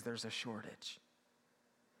out because there's a shortage.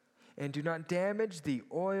 And do not damage the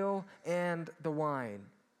oil and the wine.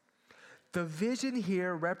 The vision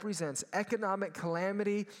here represents economic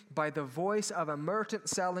calamity by the voice of a merchant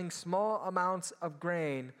selling small amounts of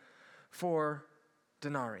grain for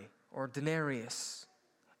denarii or denarius,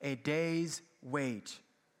 a day's wage,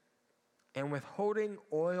 and withholding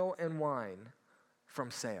oil and wine from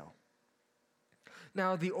sale.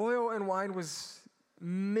 Now, the oil and wine was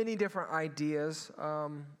many different ideas.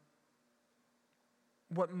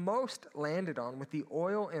 What most landed on with the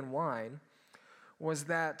oil and wine was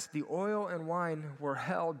that the oil and wine were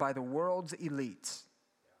held by the world's elites,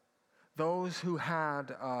 those who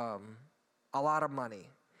had a lot of money.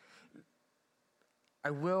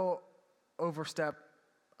 I will overstep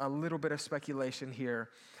a little bit of speculation here.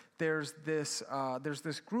 There's this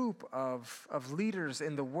group of leaders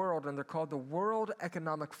in the world, and they're called the World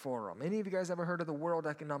Economic Forum. Any of you guys ever heard of the World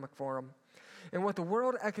Economic Forum? And what the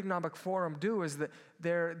World Economic Forum do is that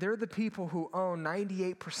they're the people who own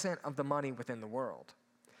 98% of the money within the world.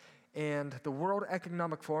 And the World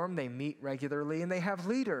Economic Forum, they meet regularly, and they have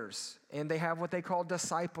leaders, and they have what they call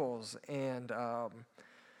disciples. And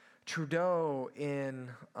Trudeau in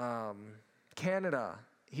Canada,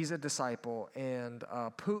 he's a disciple, and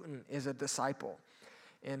Putin is a disciple.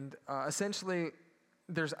 And essentially,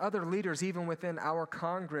 there's other leaders even within our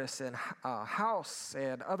Congress and House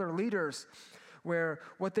and other leaders where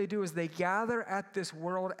what they do is they gather at this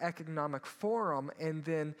World Economic Forum, and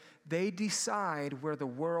then they decide where the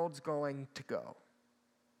world's going to go.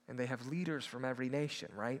 And they have leaders from every nation,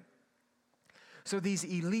 right? So these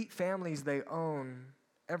elite families, they own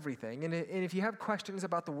everything. And if you have questions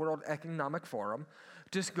about the World Economic Forum,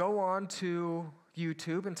 just go on to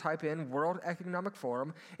YouTube and type in World Economic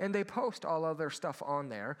Forum, and they post all of their stuff on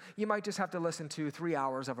there. You might just have to listen to 3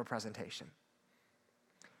 hours of a presentation.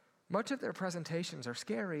 Much of their presentations are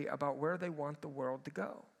scary about where they want the world to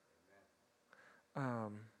go.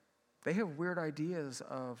 They have weird ideas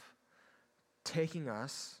of taking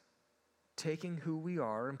who we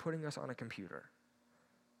are and putting us on a computer.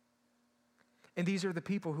 And these are the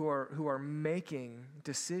people who are making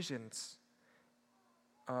decisions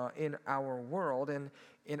in our world, and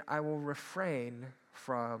I will refrain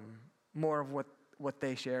from more of what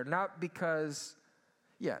they share, not because,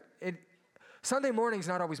 Sunday morning's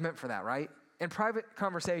not always meant for that, right? In private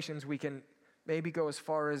conversations, we can maybe go as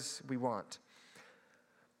far as we want.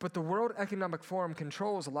 But the World Economic Forum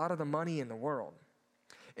controls a lot of the money in the world.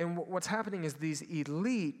 And what's happening is these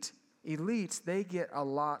elites, they get a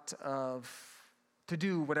lot to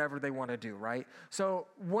do whatever they want to do, right? So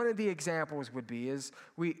one of the examples would be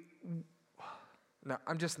no,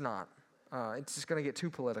 I'm just not. It's just going to get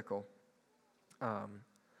too political.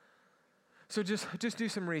 So just do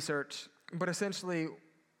some research. But essentially,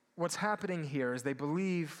 what's happening here is they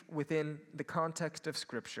believe within the context of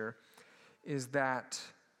Scripture is that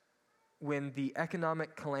when the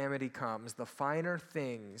economic calamity comes, the finer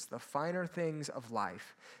things of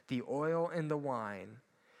life, the oil and the wine,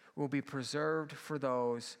 will be preserved for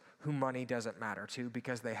those who money doesn't matter to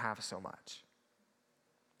because they have so much.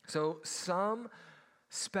 So some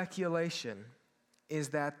speculation is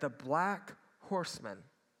that the black horseman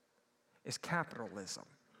is capitalism.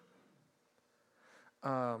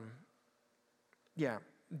 The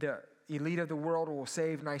elite of the world will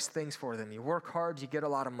save nice things for them. You work hard, you get a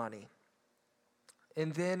lot of money.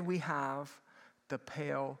 And then we have the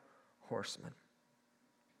pale horseman.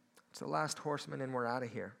 It's the last horseman, and we're out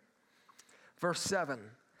of here. Verse 7,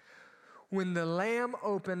 when the Lamb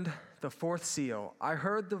opened the fourth seal, I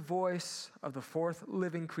heard the voice of the fourth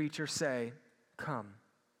living creature say, "Come."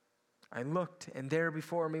 I looked, and there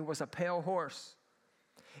before me was a pale horse.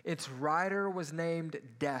 Its rider was named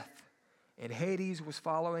Death, and Hades was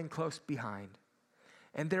following close behind.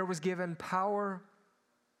 And there was given power,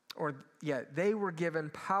 they were given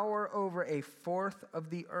power over a fourth of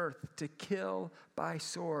the earth to kill by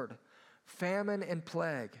sword, famine, and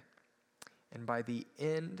plague, and by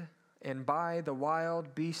the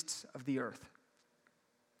wild beasts of the earth.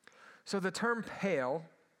 So the term pale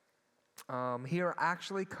here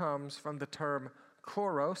actually comes from the term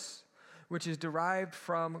chloros, which is derived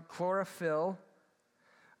from chlorophyll,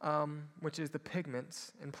 which is the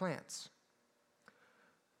pigments in plants.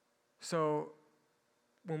 So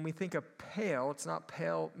when we think of pale, it's not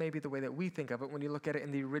pale maybe the way that we think of it. When you look at it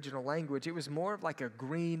in the original language, it was more of like a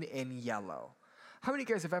green and yellow. How many of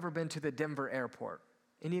you guys have ever been to the Denver airport?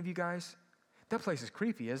 Any of you guys? That place is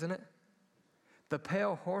creepy, isn't it? The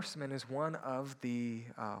pale horseman is one of the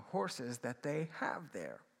horses that they have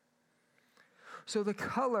there. So the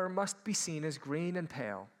color must be seen as green and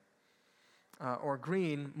pale, or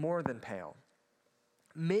green more than pale.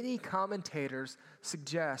 Many commentators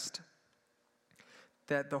suggest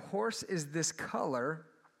that the horse is this color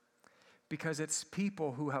because it's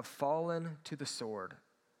people who have fallen to the sword,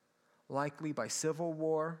 likely by civil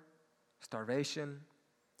war, starvation,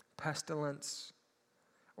 pestilence,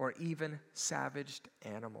 or even savaged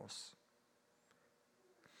animals.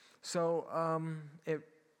 So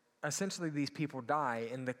essentially these people die,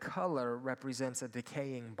 and the color represents a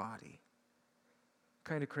decaying body.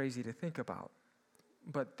 Kind of crazy to think about,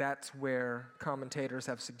 but that's where commentators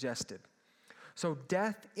have suggested. So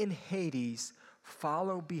death and Hades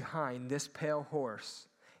follow behind this pale horse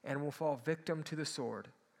and will fall victim to the sword,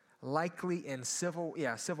 likely in civil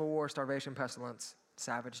war, starvation, pestilence,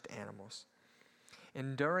 savaged animals.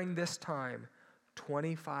 And during this time,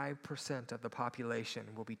 25% of the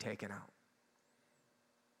population will be taken out.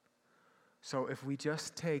 So if we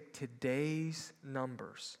just take today's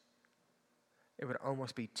numbers, it would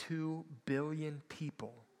almost be 2 billion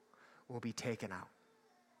people will be taken out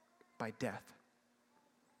by death,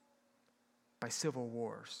 by civil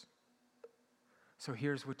wars. So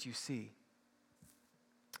here's what you see.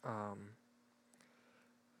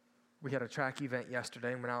 We had a track event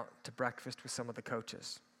yesterday and went out to breakfast with some of the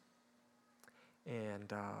coaches.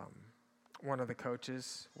 And one of the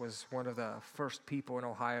coaches was one of the first people in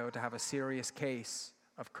Ohio to have a serious case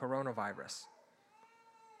of coronavirus.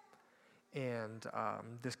 And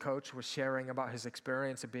this coach was sharing about his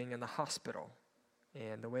experience of being in the hospital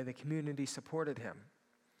and the way the community supported him.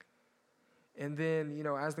 And then,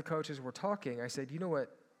 as the coaches were talking, I said, you know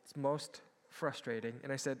what's most frustrating?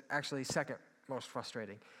 And I said, actually, second most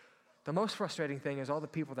frustrating. The most frustrating thing is all the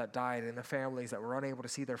people that died and the families that were unable to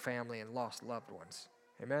see their family and lost loved ones.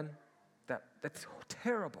 Amen? That's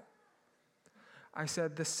terrible. I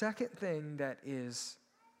said, the second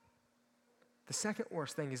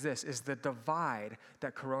worst thing is this, is the divide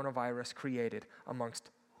that coronavirus created amongst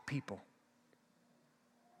people.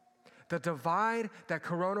 The divide that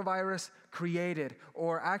coronavirus created,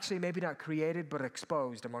 or actually maybe not created, but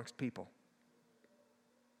exposed amongst people.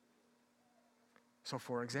 So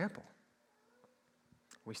for example,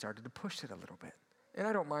 we started to push it a little bit. And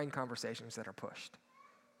I don't mind conversations that are pushed.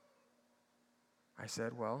 I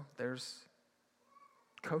said, well, there's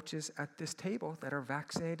coaches at this table that are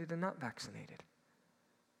vaccinated and not vaccinated.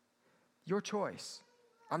 Your choice.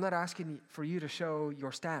 I'm not asking for you to show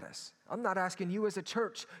your status. I'm not asking you as a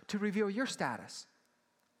church to reveal your status.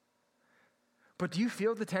 But do you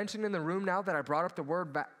feel the tension in the room now that I brought up the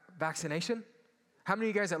word vaccination? How many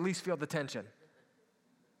of you guys at least feel the tension?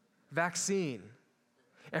 Vaccine.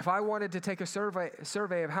 If I wanted to take a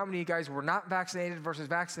survey of how many of you guys were not vaccinated versus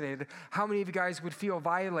vaccinated, how many of you guys would feel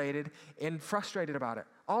violated and frustrated about it?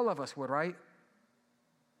 All of us would, right?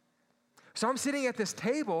 So I'm sitting at this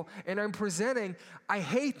table and I'm presenting, I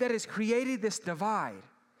hate that it's created this divide.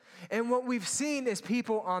 And what we've seen is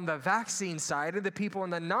people on the vaccine side and the people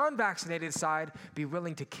on the non-vaccinated side be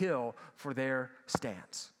willing to kill for their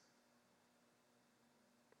stance.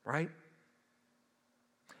 Right?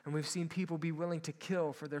 And we've seen people be willing to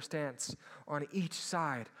kill for their stance on each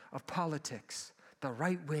side of politics, the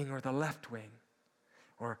right wing or the left wing,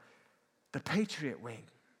 or the patriot wing.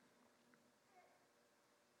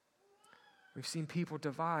 We've seen people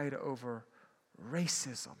divide over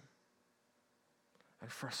racism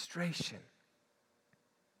and frustration.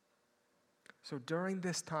 So during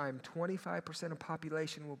this time, 25% of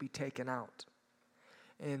population will be taken out.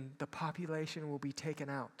 And the population will be taken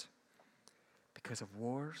out because of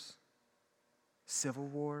wars, civil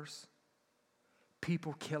wars,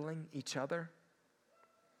 people killing each other,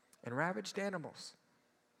 and ravaged animals.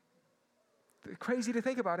 Crazy to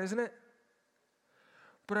think about, isn't it?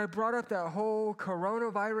 But I brought up that whole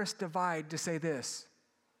coronavirus divide to say this.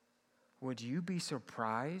 Would you be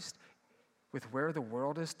surprised with where the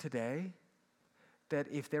world is today that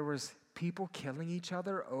if there was people killing each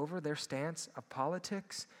other over their stance of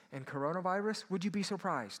politics and coronavirus, would you be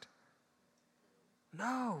surprised?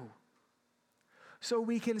 No. So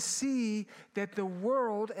we can see that the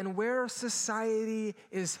world and where society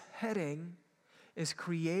is heading is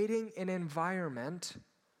creating an environment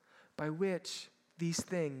by which these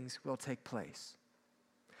things will take place.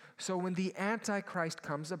 So when the Antichrist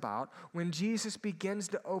comes about, when Jesus begins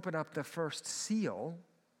to open up the first seal,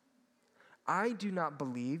 I do not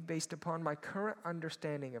believe, based upon my current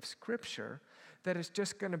understanding of Scripture, that it's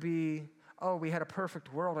just going to be, oh, we had a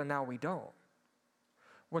perfect world and now we don't.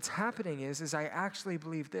 What's happening is I actually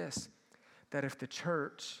believe this, that if the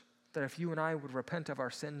church, that if you and I would repent of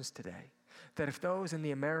our sins today, that if those in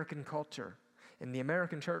the American culture, in the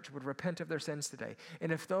American church would repent of their sins today,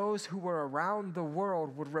 and if those who were around the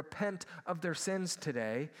world would repent of their sins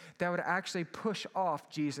today, that would actually push off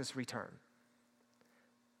Jesus' return.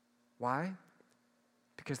 Why?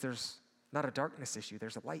 Because there's not a darkness issue,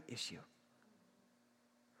 there's a light issue.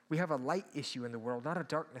 We have a light issue in the world, not a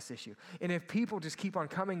darkness issue. And if people just keep on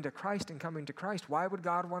coming to Christ, why would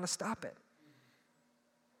God want to stop it?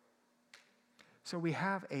 So we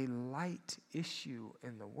have a light issue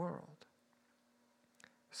in the world.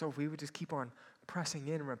 So if we would just keep on pressing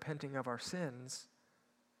in and repenting of our sins,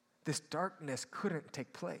 this darkness couldn't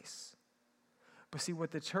take place. But see,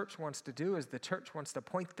 what the church wants to do is the church wants to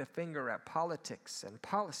point the finger at politics and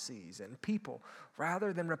policies and people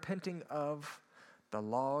rather than repenting of the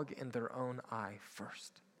log in their own eye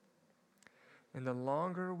first. And the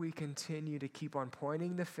longer we continue to keep on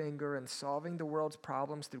pointing the finger and solving the world's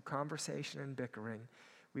problems through conversation and bickering,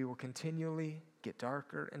 we will continually get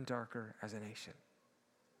darker and darker as a nation.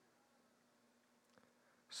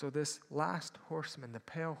 So this last horseman, the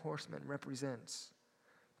pale horseman, represents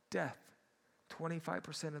death.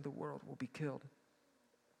 25% of the world will be killed.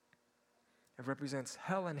 It represents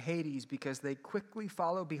hell and Hades because they quickly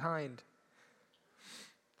follow behind.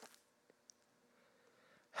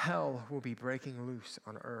 Hell will be breaking loose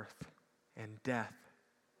on earth, and death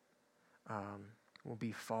will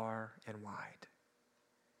be far and wide.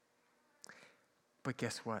 But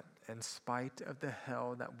guess what? In spite of the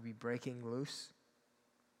hell that will be breaking loose,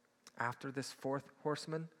 after this fourth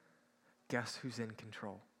horseman, guess who's in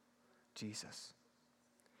control? Jesus.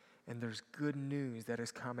 And there's good news that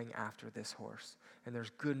is coming after this horse. And there's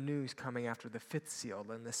good news coming after the fifth seal,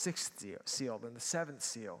 and the sixth seal, and the seventh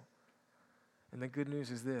seal. And the good news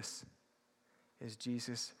is this, is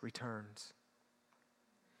Jesus returns.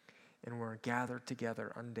 And we're gathered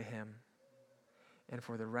together unto him. And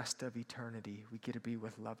for the rest of eternity, we get to be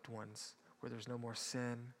with loved ones where there's no more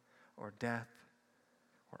sin or death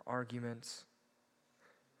or arguments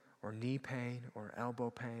or knee pain or elbow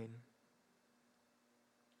pain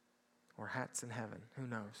or hats in heaven. Who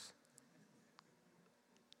knows?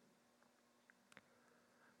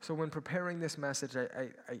 So when preparing this message,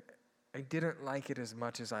 I didn't like it as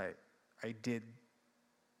much as I did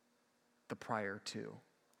the prior two.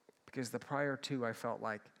 Because the prior two, I felt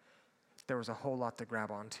like there was a whole lot to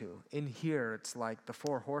grab onto. In here, it's like the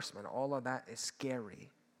four horsemen. All of that is scary.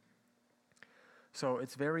 So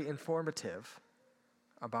it's very informative.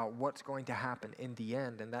 about what's going to happen in the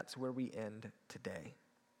end, and that's where we end today.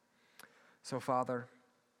 So, Father,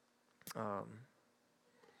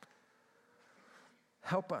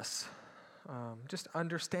 help us just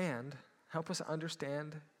understand, help us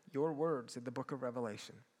understand your words in the book of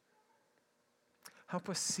Revelation. Help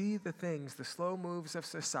us see the things, the slow moves of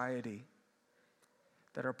society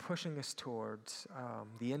that are pushing us towards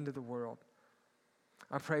the end of the world.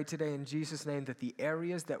 I pray today in Jesus' name that the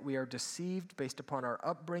areas that we are deceived based upon our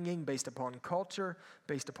upbringing, based upon culture,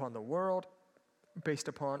 based upon the world, based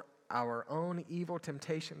upon our own evil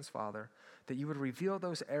temptations, Father, that you would reveal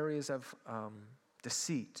those areas of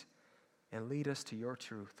deceit and lead us to your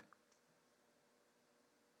truth.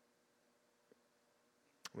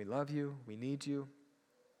 We love you. We need you.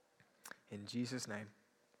 In Jesus' name,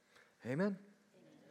 amen.